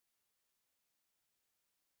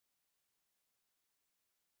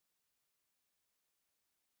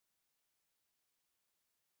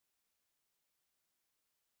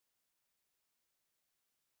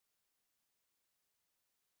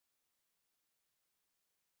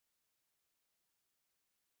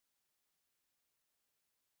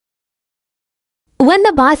When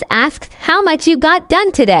the boss asks how much you got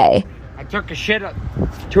done today. I took a shit at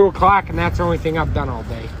 2 o'clock and that's the only thing I've done all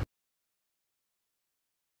day.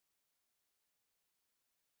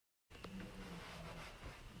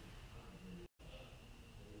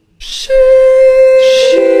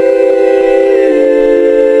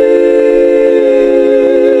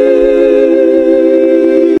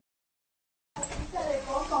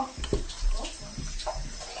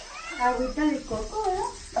 Agüita de coco, ¿verdad?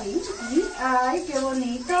 Sí, sí. Ay, qué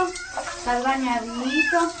bonito. Está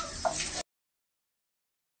bañadito.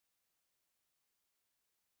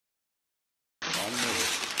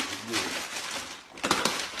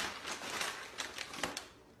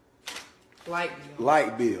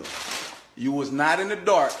 Light bill. You was not in the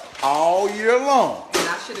dark all year long. And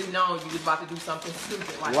I should have known you was about to do something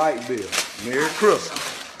stupid like Light bill. Merry Christmas.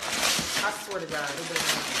 I swear to God.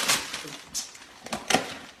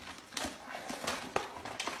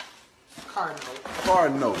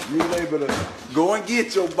 Card note. You was able to go and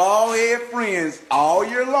get your bald head friends all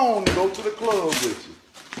year long to go to the club with you.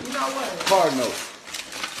 You know what? Card note.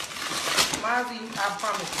 Mozzie, I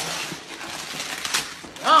promise you.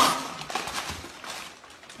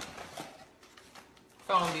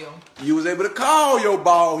 Phone bill. You was able to call your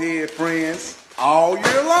bald head friends all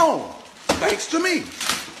year long. Thanks to me.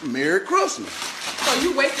 Merry Christmas. So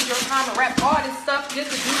you wasted your time to wrap all this stuff just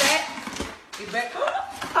to do that? You bet.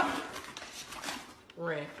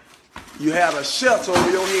 Rent. You had a shelter over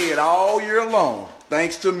your head all year long.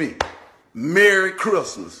 Thanks to me. Merry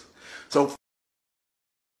Christmas. So.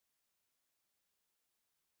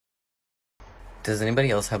 Does anybody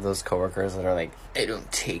else have those coworkers that are like, I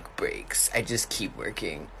don't take breaks, I just keep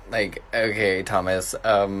working? Like, okay, Thomas,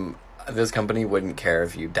 this company wouldn't care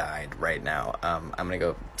if you died right now. I'm gonna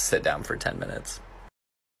go sit down for 10 minutes.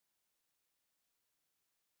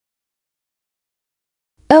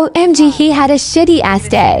 OMG, he had a shitty ass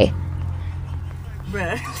day.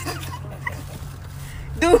 Bruh.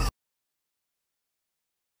 Dude.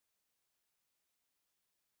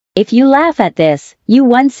 If you laugh at this, you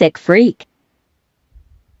one sick freak.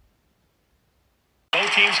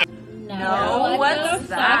 No, what's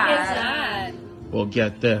that? Well,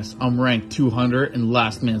 get this. I'm ranked 200 and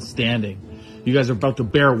last man standing. You guys are about to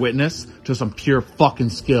bear witness to some pure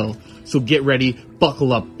fucking skill. So get ready,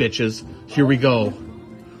 buckle up, bitches. Here we go.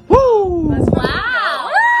 Woo!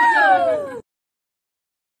 Wow!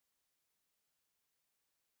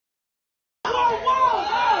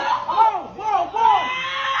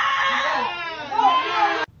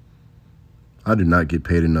 I do not get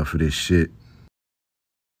paid enough for this shit.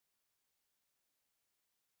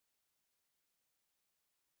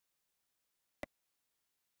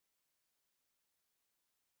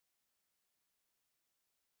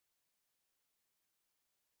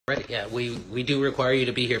 Right, yeah, we do require you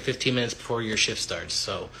to be here 15 minutes before your shift starts,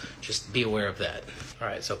 so just be aware of that. All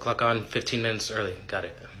right, so clock on 15 minutes early. Got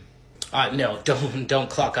it. No, don't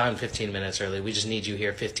clock on 15 minutes early. We just need you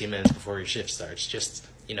here 15 minutes before your shift starts. Just,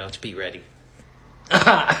 to be ready.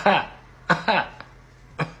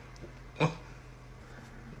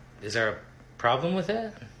 Is there a problem with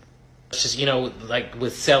that? It's just, like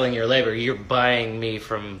with selling your labor, you're buying me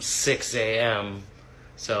from 6 a.m.,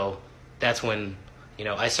 so that's when,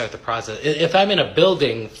 I start the process. If I'm in a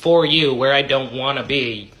building for you where I don't want to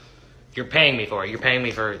be, you're paying me for it. You're paying me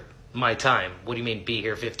for my time. What do you mean be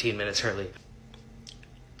here 15 minutes early?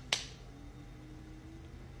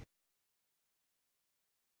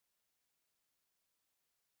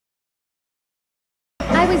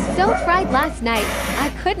 I was so fried last night, I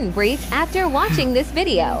couldn't breathe after watching this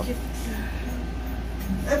video.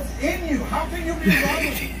 It's in you. How can you be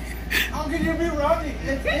running? How can you be running?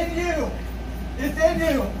 It's in you. It's in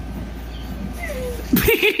you.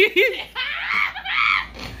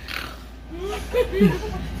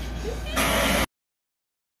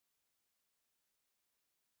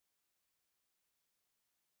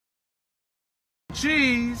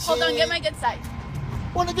 Jeez. Hold on, get my good side.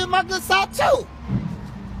 Want to get my good side too?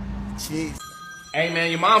 Jeez. Hey man,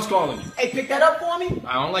 your mom's calling you. Hey, pick that up for me.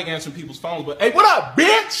 I don't like answering people's phones, but hey, what up,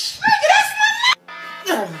 bitch?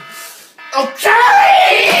 Okay!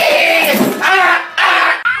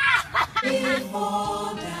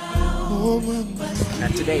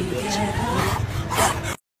 Not today, bitch.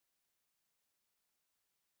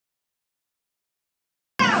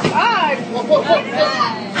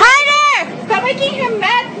 Hi there! Stop making him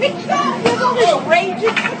mad. He's a little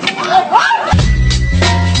raging.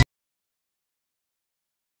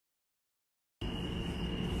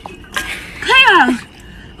 Hang on!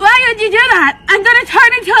 Why did you do that? I'm gonna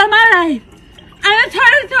turn into a mermaid! I'm gonna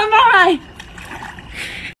turn into a mermaid!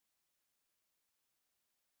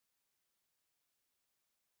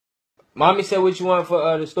 Mommy said what you want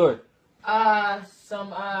for the store.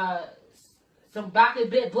 Some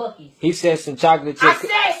chocolate bit Buckies. He said some chocolate chip. I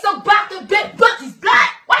said some chocolate bit Buckies,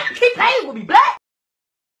 Black. Why you keep playing with me, Black?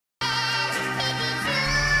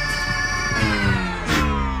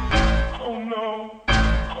 Oh no.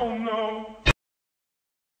 Oh no.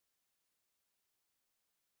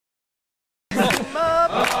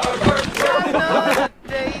 Hard work,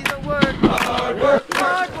 days of work. Hard work,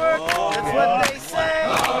 that's what they say.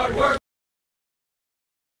 Hard work.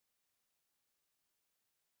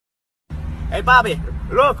 Hey, Bobby,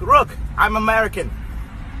 look, I'm American.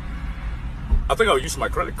 I think I'll use my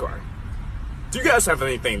credit card. Do you guys have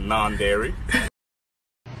anything non-dairy?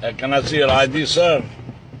 Can I see your ID, sir?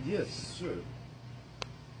 Yes, sir.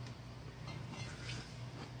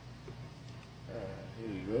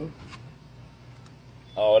 Here you go.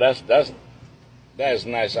 Oh, that's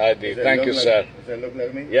nice ID. Thank you, sir. Does that look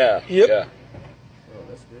like me? Yeah. Yep. Yeah. Oh,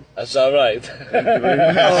 that's good. That's all right. Thank you very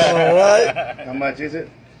much. All right. How much is it?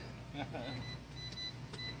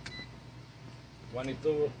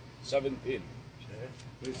 22.17.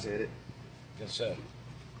 Appreciate it. Yes, sir.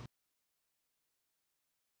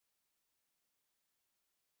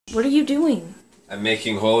 What are you doing? I'm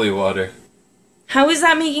making holy water. How is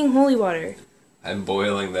that making holy water? I'm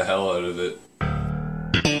boiling the hell out of it.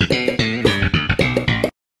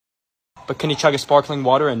 But can you chug a sparkling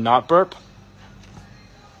water and not burp?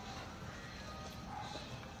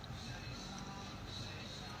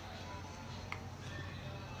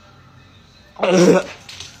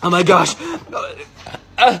 Oh my gosh.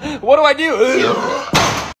 What do I do?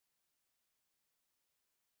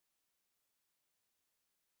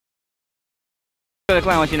 The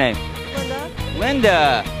clown, what's your name?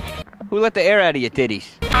 Linda. Who let the air out of your titties?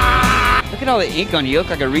 Look at all the ink on you. You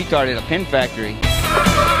look like a retard at a pen factory.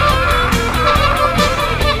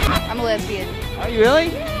 I'm a lesbian. Are you really?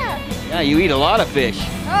 Yeah. Yeah, you eat a lot of fish.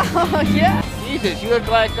 Oh, yeah. Jesus, you look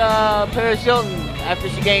like Paris Hilton after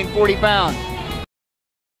she gained 40 pounds.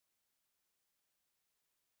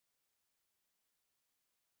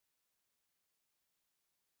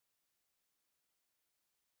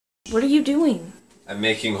 What are you doing? I'm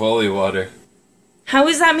making holy water. How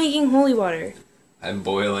is that making holy water? I'm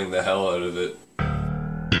boiling the hell out of it.